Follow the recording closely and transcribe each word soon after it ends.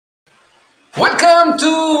Welcome to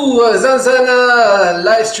ZanZanA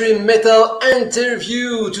live stream metal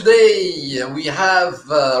interview. Today we have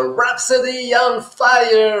Rhapsody on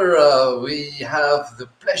Fire. We have the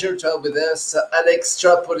pleasure to have with us Alex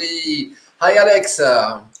Staropoli. Hi, Alex.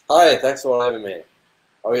 Hi, thanks for having me.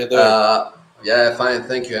 How are you doing? Yeah, fine,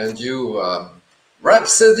 thank you. And you?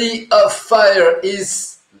 Rhapsody of Fire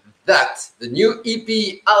is the new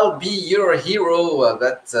EP. I'll Be Your Hero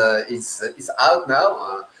that is out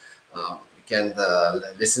now. You can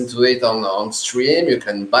listen to it on stream. You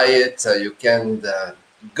can buy it. You can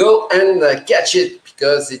go and catch it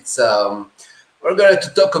because it's. We're going to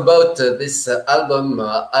talk about this album,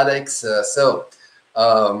 Alex.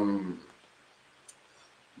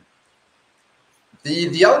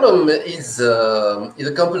 The album is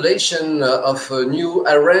a compilation of new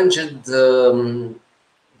arranged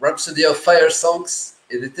Rhapsody of Fire songs,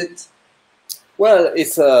 isn't it? Well,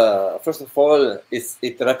 it's first of all,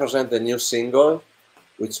 it represents a new single,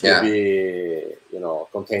 which will be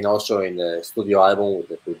contained also in the studio album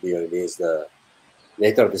that will be released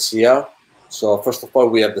later this year. So first of all,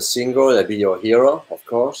 we have the single "I'll Be Your Hero," of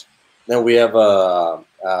course. Then we have a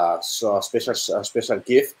special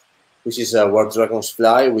gift, which is Where Dragons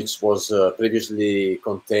Fly, which was previously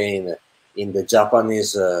contained in the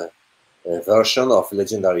Japanese version of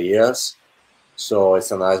Legendary Years. So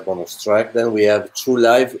it's a nice bonus track. Then we have two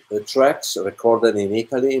live tracks recorded in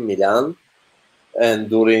Italy, in Milan, and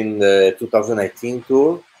during the 2019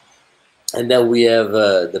 tour. And then we have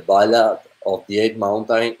the Ballad of the Eighth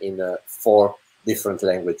Mountain in 4 different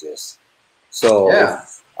languages. So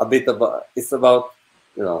it's a bit about, it's about,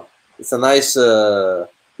 it's a nice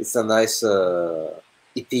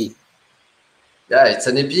EP. Yeah, it's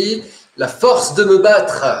an EP. La force de me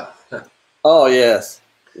battre. Oh yes,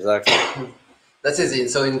 exactly. That is it.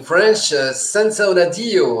 So in French, senza un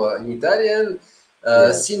addio in Italian,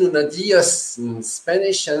 sin un adios in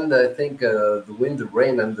Spanish, and I think the wind, the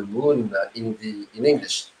rain, and the moon in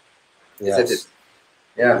English. Yes. Is that it?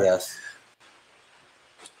 Yeah. Yes.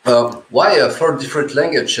 Why 4 different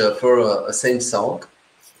languages for a same song?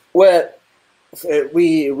 Well,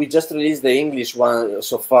 we just released the English one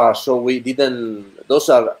so far, so we didn't. Those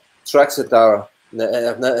are tracks that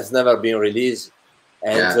has never been released.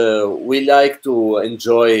 And we like to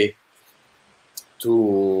enjoy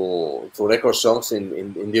to record songs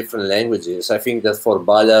in different languages. I think that for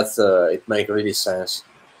ballads it makes really sense.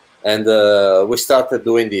 And we started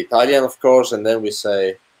doing the Italian, of course, and then we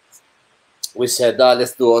said,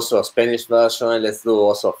 let's do also a Spanish version, and let's do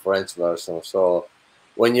also a French version. So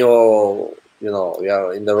when you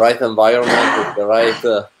are in the right environment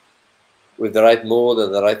with the right mood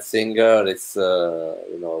and the right singer, it's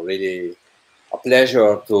really a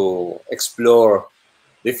pleasure to explore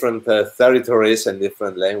different territories and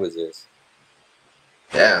different languages.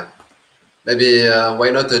 Yeah, maybe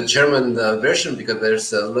why not a German version, because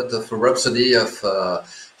there's a lot of Rhapsody of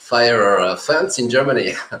Fire fans in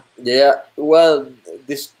Germany. Yeah, well,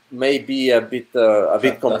 this may be a bit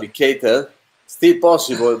complicated. Still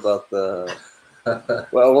possible, but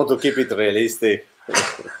well, I want to keep it realistic.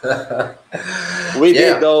 We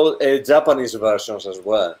did all Japanese versions as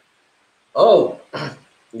well. Oh,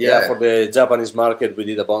 yeah, for the Japanese market, we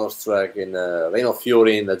did a bonus track in Reign of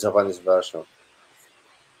Fury in the Japanese version.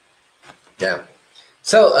 Yeah.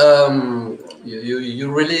 So you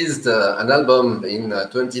released an album in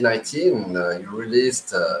 2019. You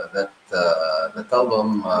released that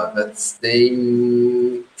album that's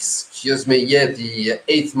named, the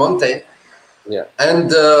Eighth Mountain. Yeah.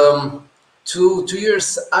 And 2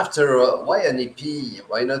 years after, why an EP?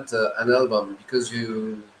 Why not an album? Because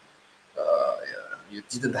you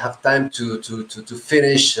didn't have time to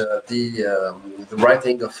finish the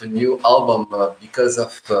writing of a new album because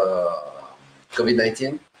of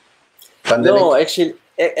COVID-19 pandemic. No,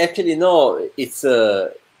 actually no. It's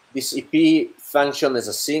this EP functioned as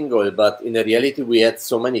a single, but in reality we had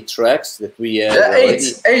so many tracks that we had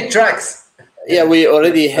 8 tracks. Yeah, we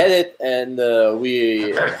already had it, and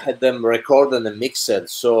we had them recorded and mixed.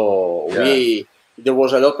 So there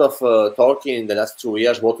was a lot of talking in the last 2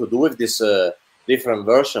 years what to do with these different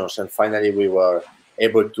versions, and finally we were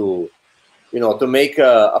able to, to make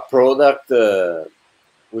a product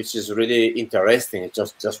which is really interesting. It's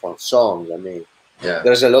just one song. I mean,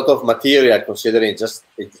 there's a lot of material considering just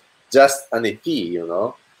an EP,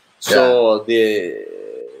 So the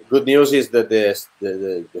good news is that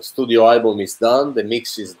the studio album is done, the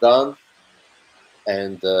mix is done,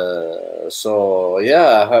 and so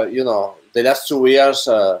yeah, the last 2 years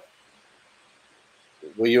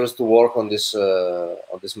we used to work on this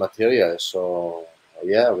material. So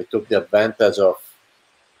yeah, we took the advantage of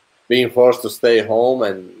being forced to stay home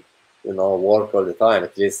and you know, work all the time.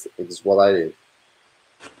 At least it is what I did.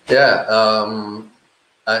 Yeah.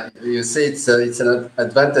 You say it's an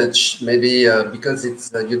advantage, maybe because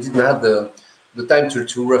it's you didn't have the time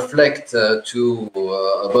to reflect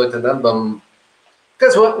about an album.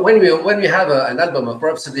 Because when we have an album of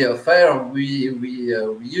Rhapsody of Fire, we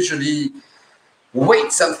usually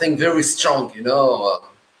wait something very strong, you know,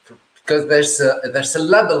 because there's a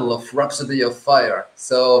level of Rhapsody of Fire.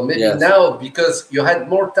 So maybe Yes. now, because you had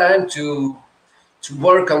more time to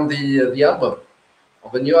work on the album,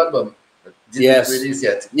 of a new album that didn't release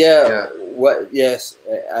yet. Yeah. Well, yes,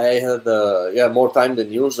 I had more time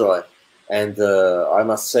than usual, and I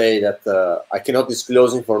must say that I cannot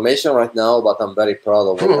disclose information right now, but I'm very proud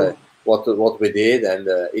of what we did, and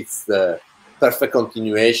it's the perfect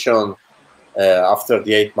continuation after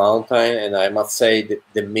the Eighth Mountain, and I must say that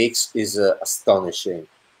the mix is astonishing.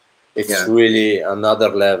 It's really another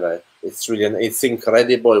level. It's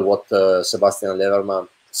incredible what Sebastian Leverman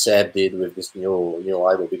Seb did with this new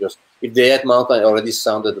album, because if the Eighth Mountain already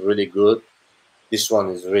sounded really good, this one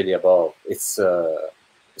is really above. It's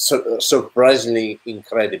surprisingly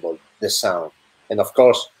incredible, the sound, and of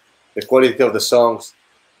course the quality of the songs.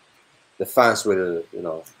 The fans will, you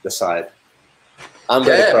know, decide. I'm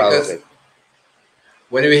very proud of it.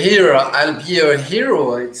 When we hear "I'll Be Your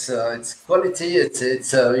Hero," it's quality. It's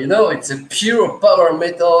you know, it's a pure power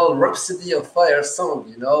metal Rhapsody of Fire song.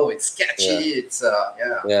 You know, it's catchy. It's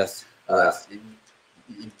Yes.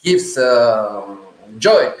 It gives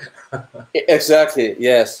joy. Exactly.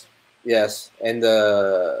 Yes. And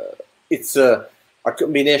it's a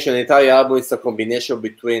combination. The entire album is a combination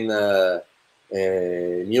between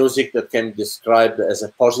music that can be described as a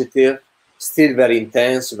positive, still very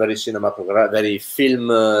intense, very cinematographic, very film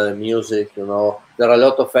music. You know, there are a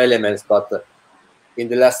lot of elements, but in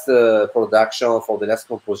the last production, for the last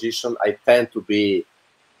composition, I tend to be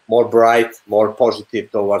more bright, more positive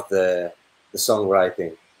towards the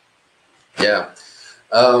songwriting. Yeah.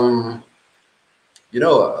 You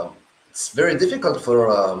know, it's very difficult for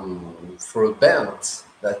a band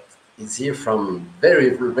that is here from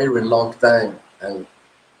very long time and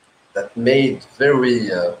that made very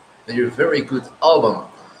good album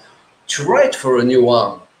to write for a new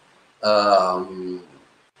one.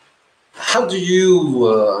 How do you?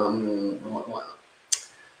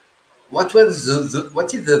 What is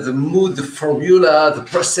the mood, the formula, the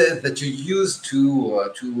process that you use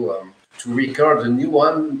to record a new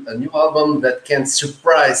album that can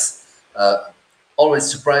surprise, always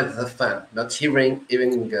surprise the fan, not hearing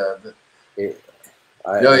even you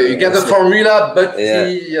get the formula, but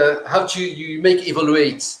how do you make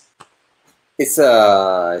evaluate? It's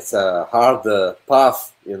a hard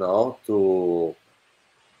path, you know, to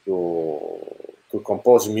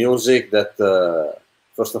compose music that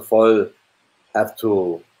first of all I have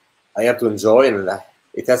to enjoy, and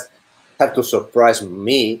it has had to surprise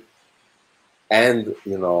me, and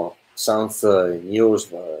you know, sounds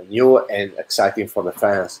new and exciting for the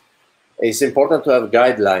fans. It's important to have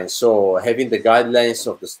guidelines. So having the guidelines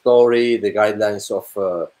of the story, the guidelines of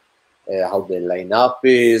how the lineup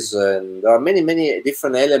is, and there are many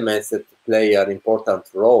different elements that play an important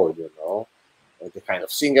role. You know, the kind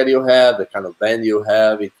of singer you have, the kind of band you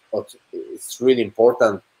have. It's really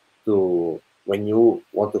important to when you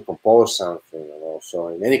want to compose something. You know, so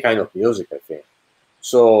in any kind of music, I think.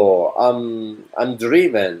 So I'm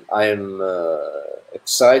driven. I'm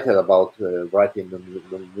excited about writing the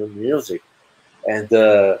new music, and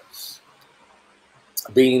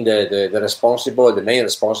being the main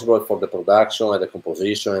responsible for the production and the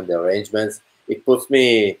composition and the arrangements. It puts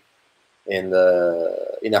me in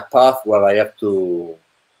a path where I have to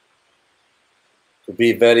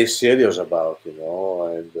be very serious about, you know,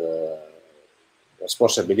 and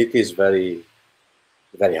responsibility is very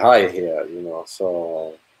high here, you know.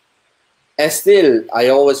 So, and still, I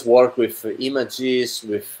always work with images,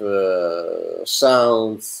 with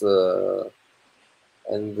sounds,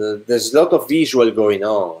 and there's a lot of visual going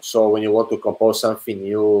on. So when you want to compose something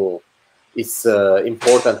new, it's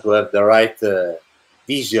important to have the right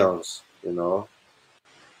visions, you know.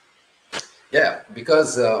 Yeah,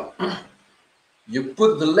 because you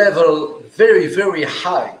put the level very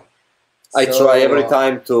high. I try every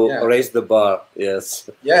time to raise the bar. Yes.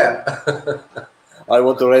 Yeah. I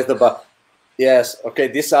want to raise the bar. Yes. Okay.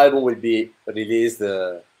 This album will be released.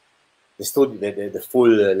 The full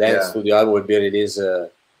length studio album will be released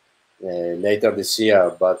later this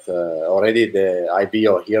year. But already the "I'll Be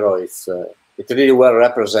Your Hero" it really well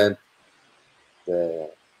represents the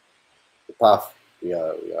path we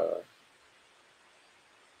are.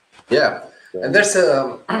 Yeah. And there's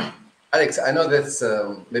Alex, I know that's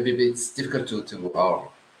maybe it's difficult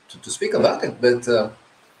to to speak about it, but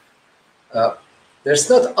there's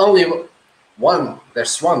not only one.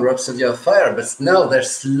 There's one Rhapsody of Fire, but now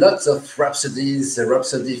there's lots of rhapsodies,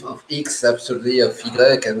 Rhapsody of X, Rhapsody of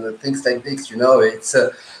Y, and things like this. You know, it's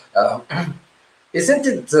isn't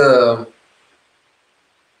it?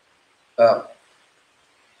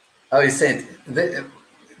 How you say it?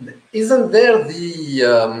 Isn't there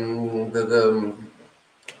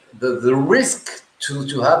the risk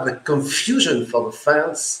to have the confusion for the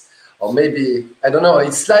fans, or maybe I don't know.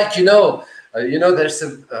 It's like there's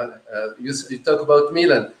you talk about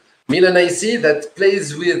Milan AC that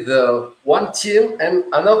plays with one team and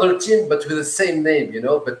another team, but with the same name.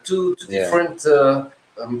 But two different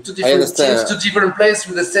teams, two different players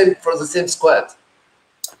with the same squad.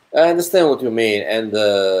 I understand what you mean, and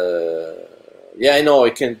yeah, I know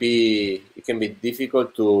it can be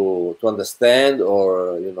difficult to understand,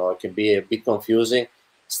 or it can be a bit confusing.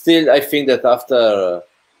 Still, I think that after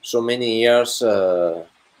so many years,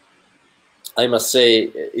 I must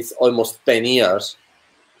say it's almost 10 years.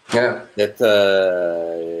 Yeah. That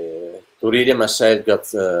Turilli and myself got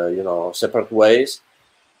separate ways.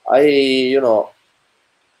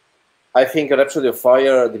 I think Rhapsody of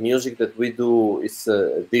Fire, the music that we do, is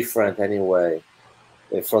different anyway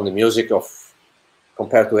from the music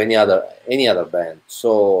compared to any other band.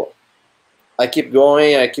 So I keep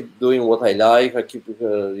going. I keep doing what I like. I keep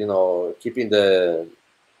keeping the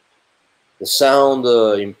sound,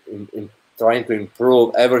 trying to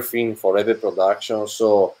improve everything for every production.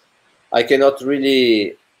 So I cannot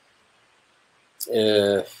really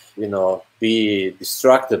be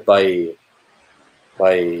distracted by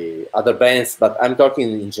other bands, but I'm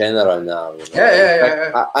talking in general now.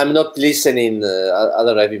 Yeah. I'm not listening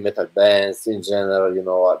other heavy metal bands in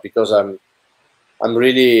general, because I'm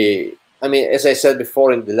really. I mean, as I said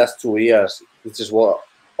before, in the last 2 years, this is all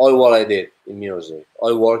what I did in music,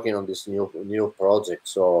 all working on this new project.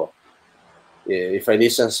 So if I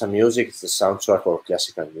listen to some music, it's the soundtrack or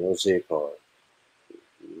classical music or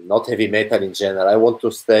not heavy metal in general. I want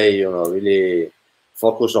to stay, really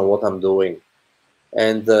focused on what I'm doing.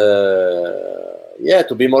 And yeah,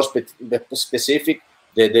 to be more specific,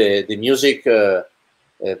 the music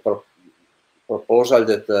proposal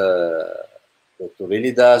that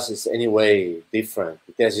really does is anyway different.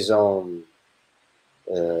 It has its own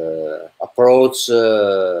approach,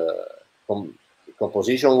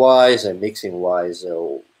 composition-wise and mixing-wise.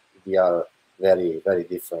 We are very, very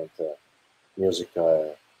different music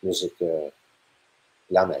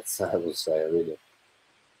planets, I would say, really.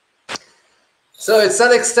 So it's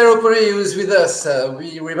Alex Staropoli who's with us.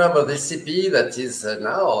 We remember this EP that is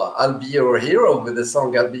now I'll Be Your Hero, with the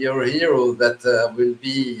song I'll Be Your Hero that will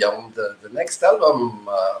be on the next album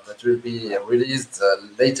that will be released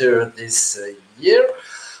later this year.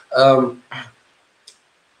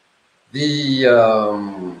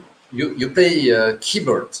 You play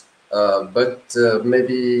keyboard, but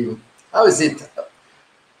maybe how is it?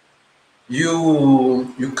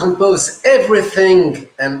 You compose everything,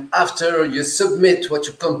 and after you submit what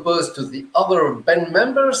you compose to the other band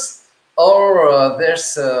members, or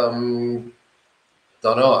there's don't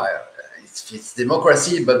know, it's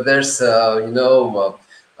democracy, but there's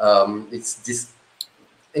it's this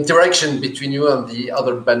interaction between you and the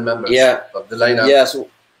other band members of the lineup.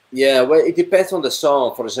 Yeah, well, it depends on the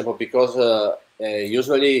song, for example, because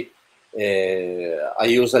usually I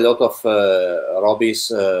use a lot of Robbie's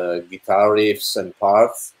guitar riffs and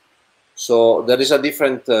parts, so there is a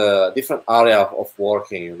different area of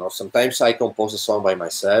working. Sometimes I compose a song by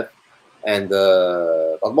myself, and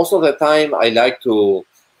but most of the time I like to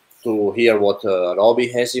hear what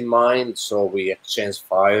Robbie has in mind, so we exchange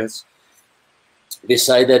files.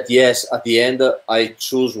 Besides that, yes, at the end I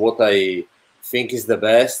choose what I think is the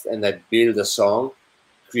best, and I build a song,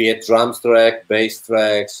 create drum track, bass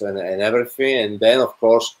tracks, and everything. And then, of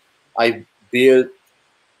course, I build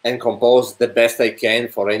and compose the best I can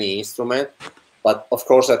for any instrument. But of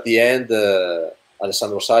course, at the end,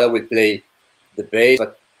 Alessandro Sala will play the bass,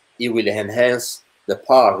 but he will enhance the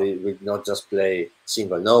part. He will not just play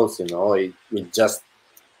single notes, He will just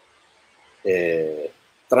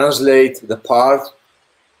translate the part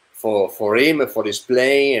for him, for his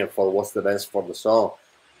playing, and for what's the best for the song.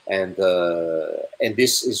 And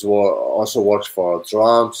this is what also works for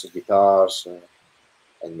drums, guitars,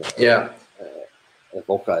 and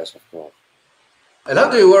vocals, of course. And how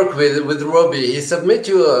do you work with Robbie? He submit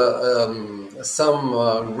you some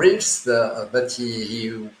riffs that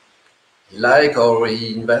he like or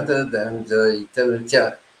he invented, and he tells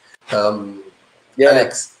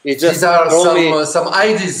Alex, these are some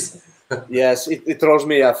ideas. Yes, it throws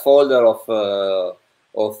me a folder of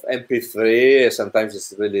of MP3. Sometimes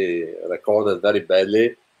it's really recorded very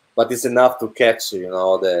badly, but it's enough to catch, you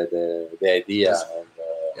know, the idea. And,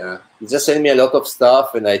 yeah. you just send me a lot of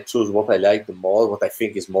stuff, and I choose what I like the most, what I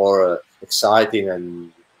think is more exciting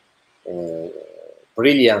and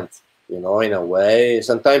brilliant, you know, in a way.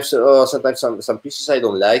 Sometimes some pieces I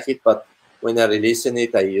don't like it, but when I release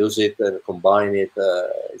it, I use it and combine it.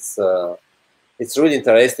 It's really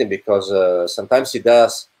interesting because sometimes it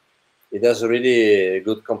does really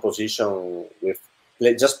good composition with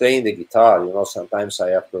just playing the guitar. You know, sometimes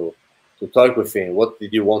I have to talk with him. What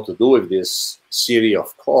did you want to do with this series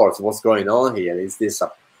of chords? What's going on here? Is this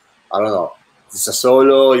a, I don't know, is this a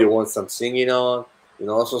solo? You want some singing on? You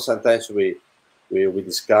know, so sometimes we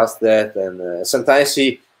discuss that, and sometimes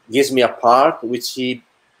he gives me a part which he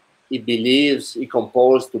believes he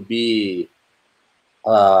composed to be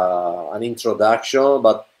an introduction,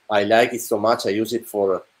 but I like it so much I use it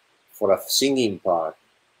for a singing part.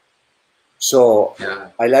 So Yeah.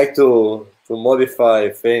 I like to modify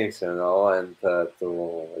things, you know, and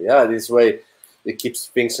this way it keeps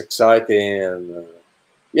things exciting, and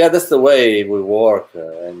yeah, that's the way we work,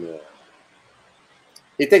 and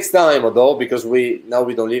it takes time though, because now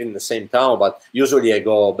we don't live in the same town, but usually I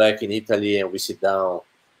go back in Italy and we sit down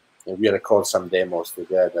and we record some demos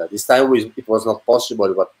together. This time it was not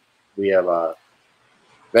possible, but we have a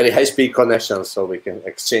very high-speed connection, so we can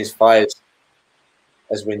exchange files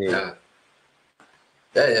as we need. Yeah.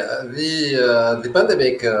 The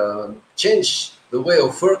pandemic changed the way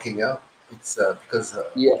of working. Yeah, it's because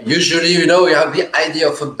usually, you know, you have the idea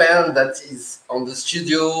of a band that is on the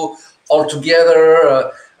studio all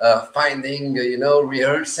together, finding, you know,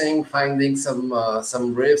 rehearsing, finding some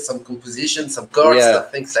riffs, some composition, some chords,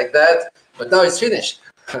 things like that. But now it's finished.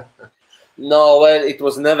 No, well, it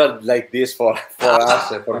was never like this for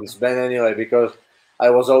us, for this band anyway, because I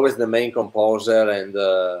was always the main composer, and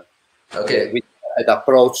we had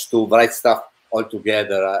approach to write stuff all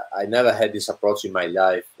together. I never had this approach in my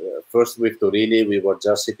life. First with Turini, we were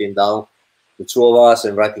just sitting down, the two of us,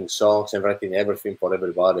 and writing songs and writing everything for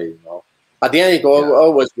everybody, you know. At the end, it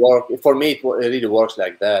always worked. For me, it really works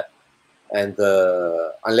like that. And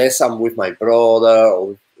unless I'm with my brother or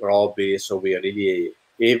with Robbie, so we have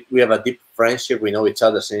a deep friendship. We know each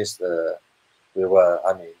other since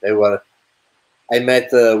I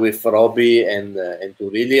met with Robbie and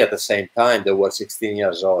Turini at the same time. They were 16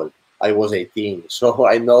 years old. I was 18, so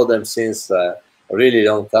I know them since a really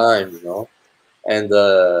long time, you know. And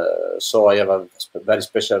so I have a very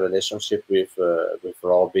special relationship with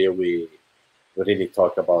Robbie. We really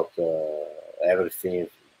talk about everything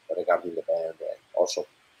regarding the band, and also,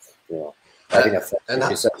 you know, having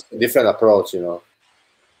it's a different approach, you know.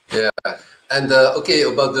 Yeah, and okay,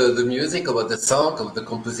 about the music, about the song, about the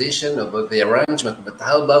composition, about the arrangement, but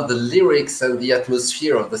how about the lyrics and the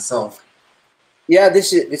atmosphere of the song? Yeah,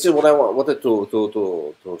 this is what I wanted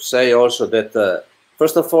to say also, that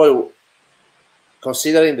first of all,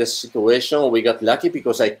 considering the situation, we got lucky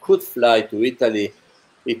because I could fly to Italy.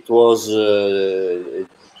 It was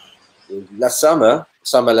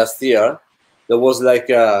summer last year. There was like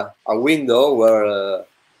a window where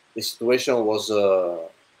the situation was,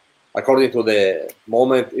 according to the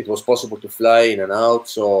moment, it was possible to fly in and out.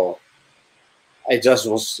 So I just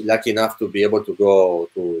was lucky enough to be able to go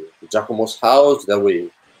to Giacomo's house. Then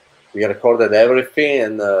we recorded everything,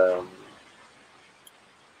 and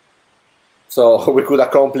so we could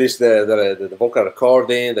accomplish the vocal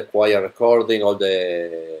recording, the choir recording, all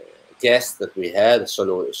the guests that we had,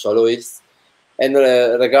 soloists. And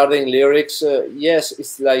regarding lyrics, yes,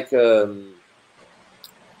 it's like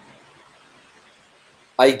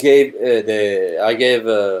I gave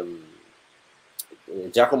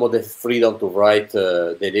Giacomo the freedom to write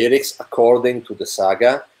the lyrics according to the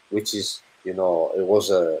saga, which is, you know, it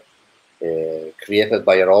was created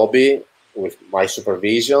by Robbie with my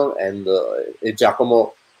supervision, and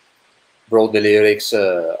Giacomo wrote the lyrics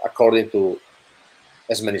according to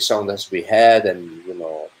as many songs as we had, and, you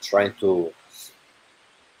know, trying to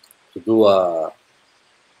do a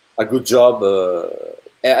good job.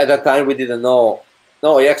 At that time, we didn't know.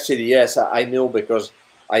 No, actually, yes, I knew, because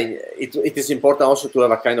it is important also to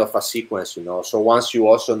have a kind of a sequence, you know. So once you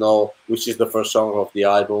also know which is the first song of the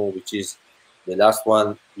album, which is the last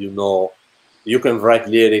one, you know, you can write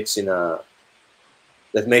lyrics in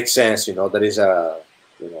that makes sense, you know. There is a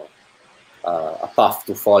path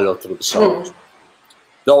to follow through the songs.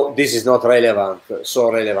 Though this is not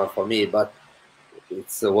so relevant for me, but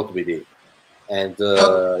it's what we did. And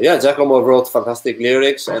yeah, Giacomo wrote fantastic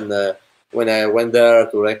lyrics, and when I went there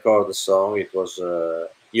to record the song, it was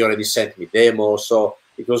he already sent me demos, so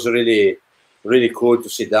it was really, really cool to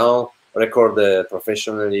sit down. record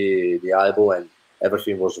professionally the album, and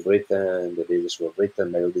everything was written, the lyrics were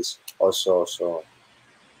written, melodies also. So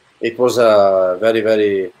it was a very,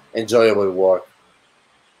 very enjoyable work.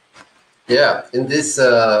 Yeah, in this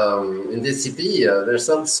EP, there's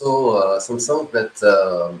also some songs that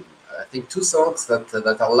I think two songs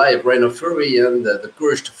that are live: Rain of Fury and The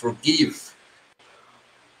Courage to Forgive.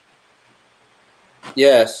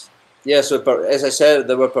 Yes, yes. So as I said,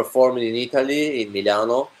 they were performing in Italy, in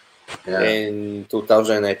Milano, in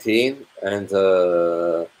 2018, and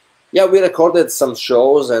yeah, we recorded some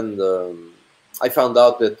shows, and I found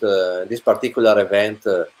out that this particular event,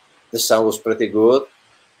 the sound was pretty good,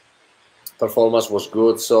 performance was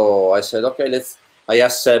good. So I said, okay, let's. I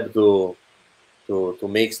asked Seb to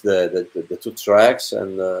mix the two tracks,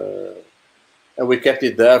 and we kept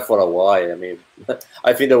it there for a while. I mean,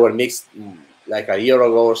 I think they were mixed like a year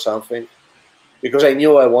ago or something, because I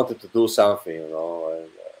knew I wanted to do something, you know.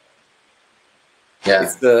 And,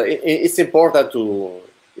 it's important to,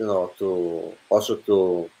 you know, to also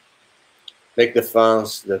to make the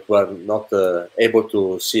fans that were not able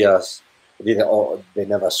to see us, they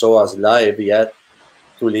never saw us live yet,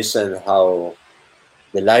 to listen how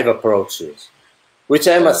the live approach is. Which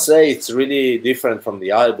I must say, it's really different from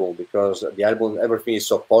the album, because the album, everything is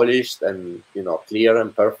so polished and, you know, clear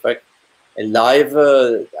and perfect. And live,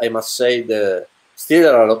 I must say, still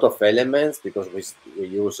there are a lot of elements, because we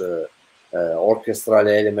use orchestral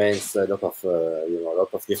elements, a lot of you know, a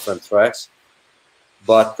lot of different tracks.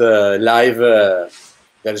 But live,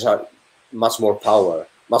 there is much more power,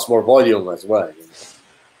 much more volume as well. You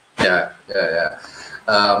know? Yeah.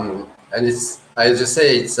 And I just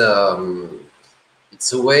say it's a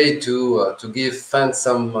way to give fans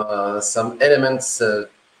some elements,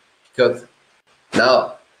 because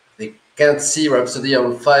now they can't see Rhapsody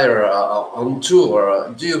on Fire on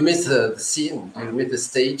tour. Do you miss the scene? Do you miss the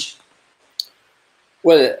stage?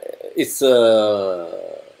 Well, it's a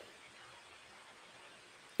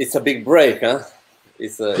big break, huh?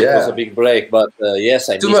 It was a big break, but yes,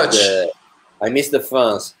 I missed the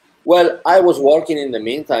fans. Well, I was working in the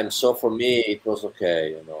meantime, so for me it was okay,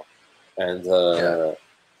 you know. And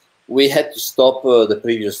we had to stop the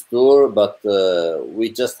previous tour, but we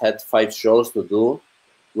just had 5 shows to do.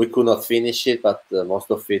 We could not finish it, but most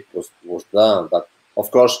of it was done. But of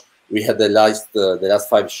course, we had the last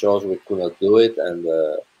 5 shows, we could not do it, and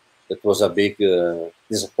it was a big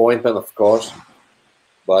disappointment, of course.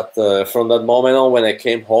 But from that moment on, when I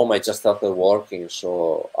came home, I just started working.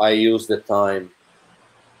 So I used the time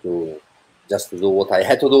to do what I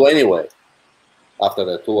had to do anyway. After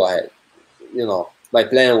the tour, I had, you know, my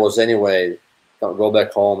plan was anyway to go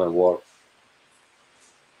back home and work.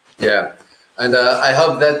 Yeah, and I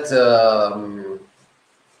hope that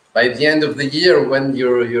by the end of the year, when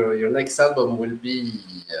your next album will be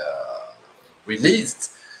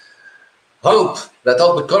released, hope that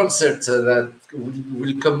all the concerts that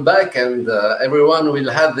will come back, and everyone will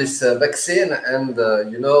have this vaccine, and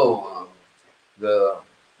you know,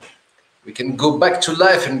 we can go back to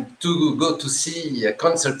life and to go to see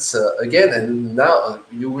concerts again, and now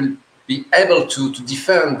you will be able to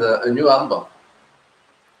defend a new album.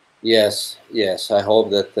 Yes, yes. I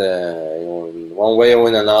hope that you know, in one way or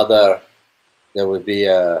in another, there will be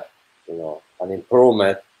a, you know, an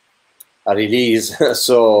improvement, a release.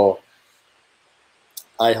 So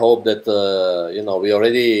I hope that you know, we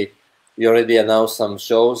already announced some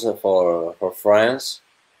shows for France.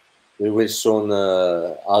 We will soon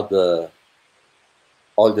add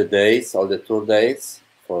all the dates, all the tour dates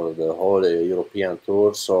for the whole European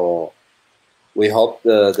tour. So we hope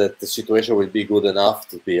that the situation will be good enough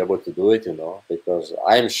to be able to do it, you know, because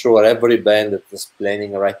I'm sure every band that is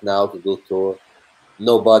planning right now to do tour,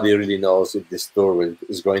 nobody really knows if this tour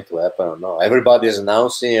is going to happen or not. Everybody is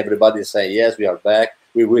announcing, everybody is saying, yes, we are back,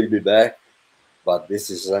 we will be back. But this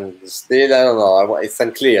is still, I don't know, it's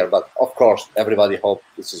unclear. But of course, everybody hopes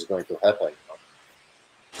this is going to happen. You know?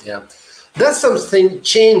 Yeah. Does something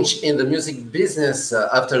change in the music business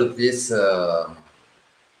after this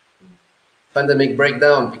pandemic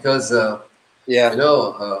breakdown? Because you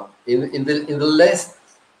know, in the last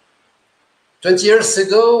 20 years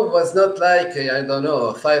ago was not like I don't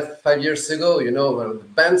know, five years ago. You know,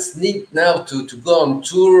 bands need now to go on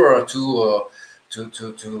tour or to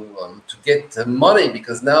get money,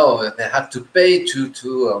 because now they have to pay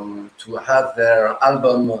to have their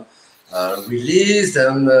album released,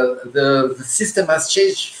 and the system has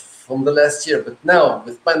changed from the last year. But now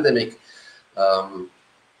with pandemic,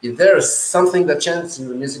 is there something that changed in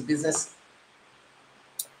the music business?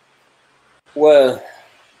 Well,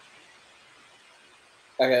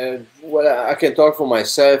 I can talk for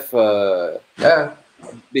myself. Yeah.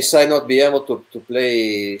 besides not being able to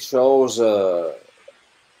play shows,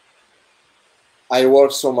 I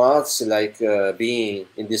work so much, like being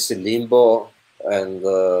in this limbo, and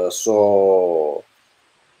so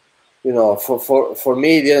you know, for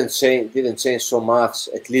me, it didn't change so much,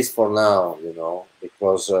 at least for now, you know,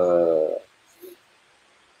 because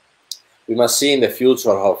we must see in the future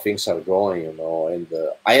how things are going, you know, and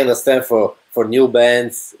I understand for new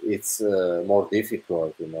bands it's more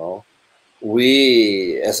difficult, you know.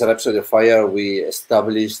 We, as Rhapsody of Fire, we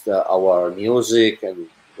established our music and,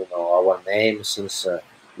 you know, our name since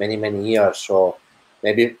many years. So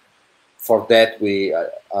maybe for that we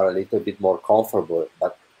are a little bit more comfortable.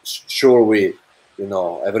 But sure, we, you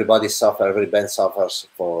know, everybody suffers, every band suffers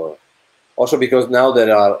for. Also because now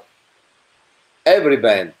there are every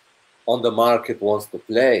band on the market wants to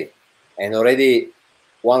play, and already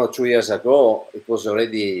 1 or 2 years ago it was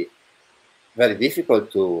already very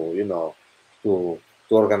difficult to, you know, to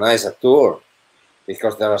organize a tour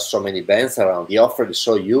because there are so many bands around. The offer is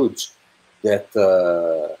so huge that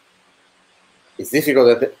it's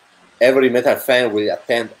difficult that every metal fan will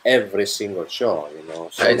attend every single show, you know.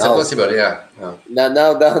 So it's now, impossible, yeah.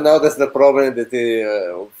 Now that's the problem that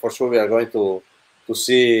for sure we are going to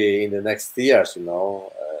see in the next years, you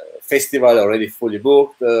know. Festival already fully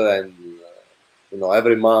booked, and you know,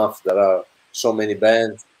 every month there are so many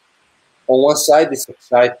bands. On one side, it's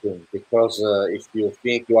exciting because if you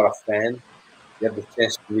think you are a fan, you have the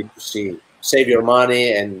chance to see, save your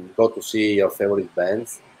money and go to see your favorite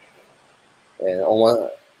bands. And on one,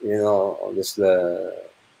 you know, on this,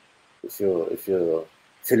 if you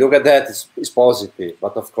look at that, it's positive.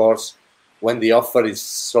 But of course, when the offer is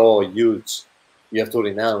so huge, you have to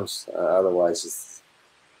renounce. Otherwise,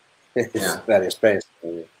 it's very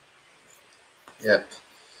expensive. Yep.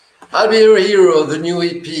 I'll Be Your Hero, the new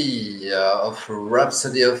EP of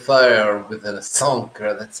Rhapsody of Fire with a song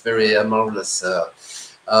that's very marvelous.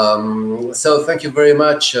 So thank you very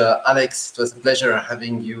much, Alex. It was a pleasure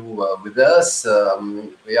having you with us.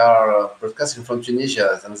 We are broadcasting from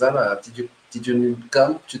Tunisia, ZanZanA. Did you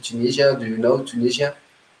come to Tunisia? Do you know Tunisia?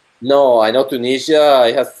 No, I know Tunisia.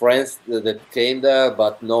 I have friends that came there,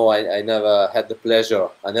 but no, I never had the pleasure.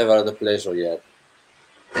 I never had the pleasure yet.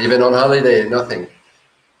 Even on holiday, nothing.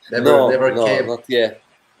 Never came. Not yet.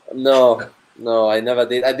 No, I never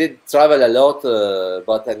did. I did travel a lot,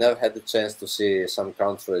 but I never had the chance to see some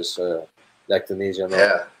countries like Tunisia. No.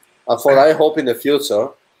 Yeah. I hope in the future.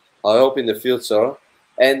 I hope in the future.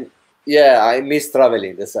 And yeah, I miss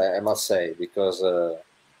traveling. This I must say, because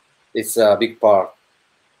it's a big part.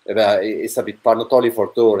 It's a big part, not only for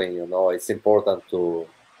touring. You know, it's important to,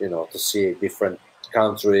 you know, to see different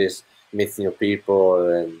countries, meet new people,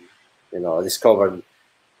 and, you know, discover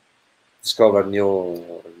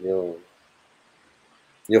new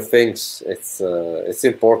things. It's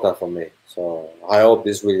important for me. So I hope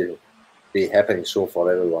this will be happening soon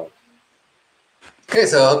for everyone. Okay,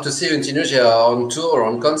 so I hope to see you in Tunisia on tour,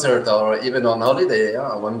 on concert, or even on holiday.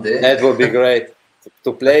 Yeah, one day. That would be great.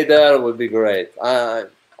 To play there would be great.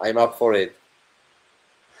 I'm up for it.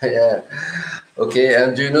 Yeah. Okay,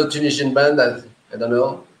 and do you know Tunisian band? I don't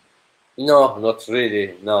know. No, not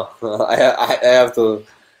really. No, I have to.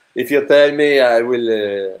 If you tell me, I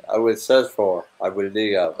will search for. I will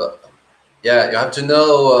dig up. Yeah, you have to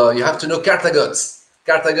know. You have to know Cartagots.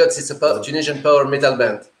 Cartagots is a Tunisian power metal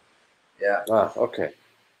band. Yeah. Ah, okay.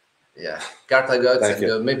 Yeah, Cartagots,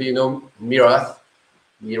 and maybe you know Mirath.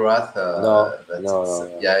 Mirath. No.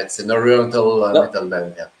 Yeah, it's an oriental metal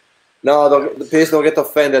band. Yeah. No, please don't get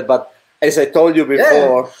offended. But as I told you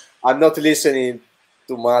before, I'm not listening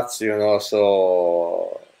too much. You know,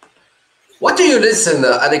 so. What do you listen,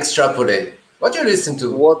 Alex Staropoli? What do you listen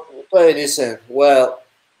to? What do I listen? Well,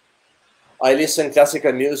 I listen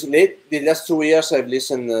classical music. The last 2 years, I've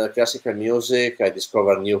listened classical music. I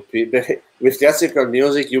discover new people. With classical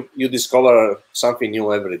music, you discover something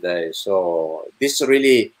new every day. So this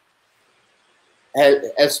really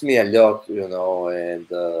helps me a lot, you know. And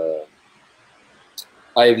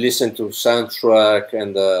I've listened to soundtrack,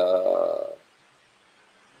 and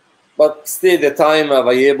but still the time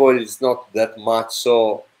available is not that much.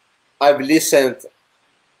 So I've listened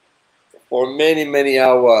for many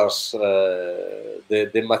hours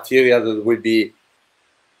the material that will be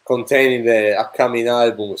contained in the upcoming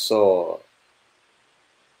album. So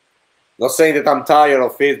not saying that I'm tired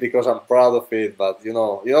of it, because I'm proud of it, but you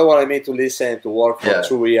know what I mean, to listen, to work for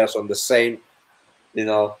 2 years on the same, you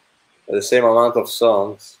know, the same amount of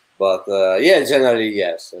songs. But yeah, generally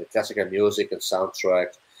yes, classical music and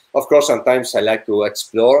soundtrack. Of course, sometimes I like to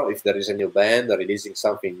explore. If there is a new band releasing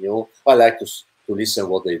something new, I like to listen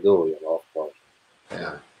what they do, you know, of course.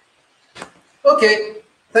 Yeah. Okay,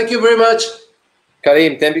 thank you very much.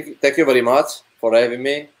 Karim, thank you very much for having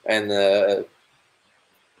me, and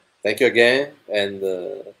thank you again, and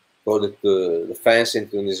for the fans in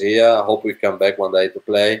Tunisia. I hope we come back one day to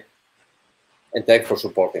play, and thanks for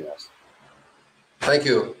supporting us. Thank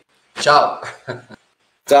you. Ciao.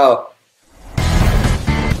 Ciao.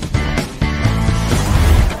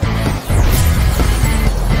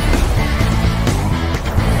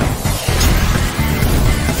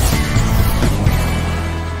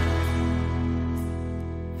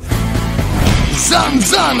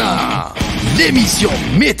 ZanZanA, l'émission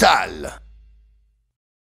métal.